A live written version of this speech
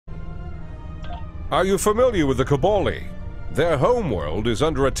Are you familiar with the Kobali? Their homeworld is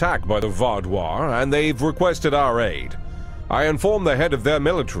under attack by the Vaudois, and they've requested our aid. I informed the head of their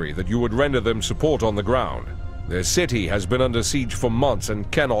military that you would render them support on the ground. Their city has been under siege for months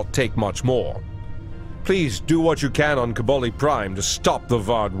and cannot take much more. Please do what you can on Kobali Prime to stop the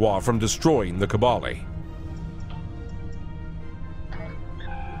Vaudois from destroying the Kobali.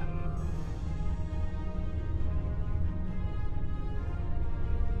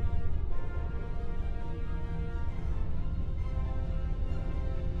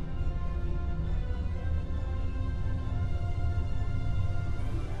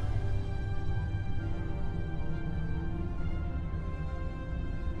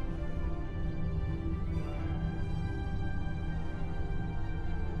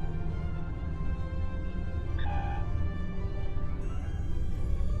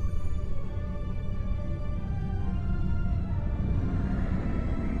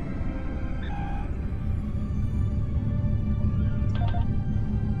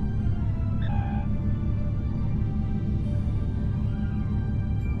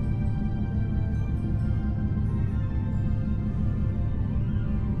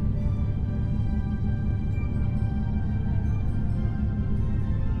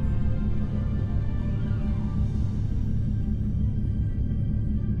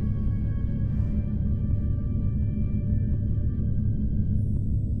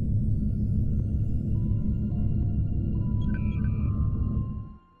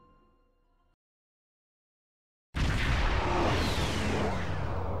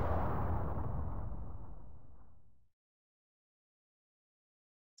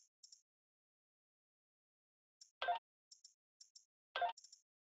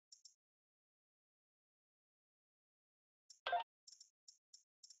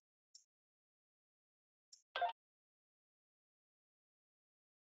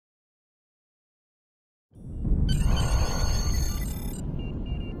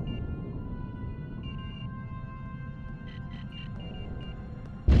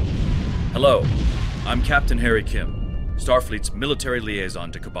 Hello, I'm Captain Harry Kim, Starfleet's military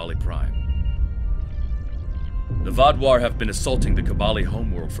liaison to Kobali Prime. The Vaudois have been assaulting the Kobali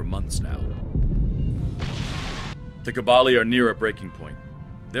homeworld for months now. The Kobali are near a breaking point.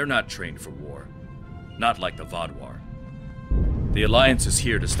 They're not trained for war, not like the Vaudois. The Alliance is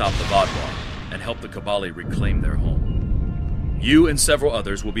here to stop the Vaudois and help the Kobali reclaim their home. You and several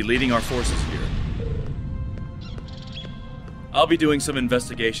others will be leading our forces here. I'll be doing some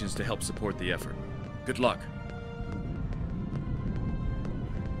investigations to help support the effort. Good luck.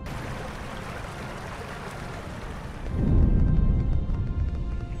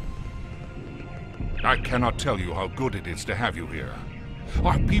 I cannot tell you how good it is to have you here.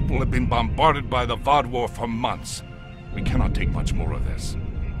 Our people have been bombarded by the Vaudois for months. We cannot take much more of this.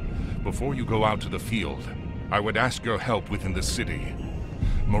 Before you go out to the field, I would ask your help within the city.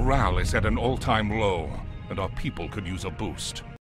 Morale is at an all-time low, and our people could use a boost.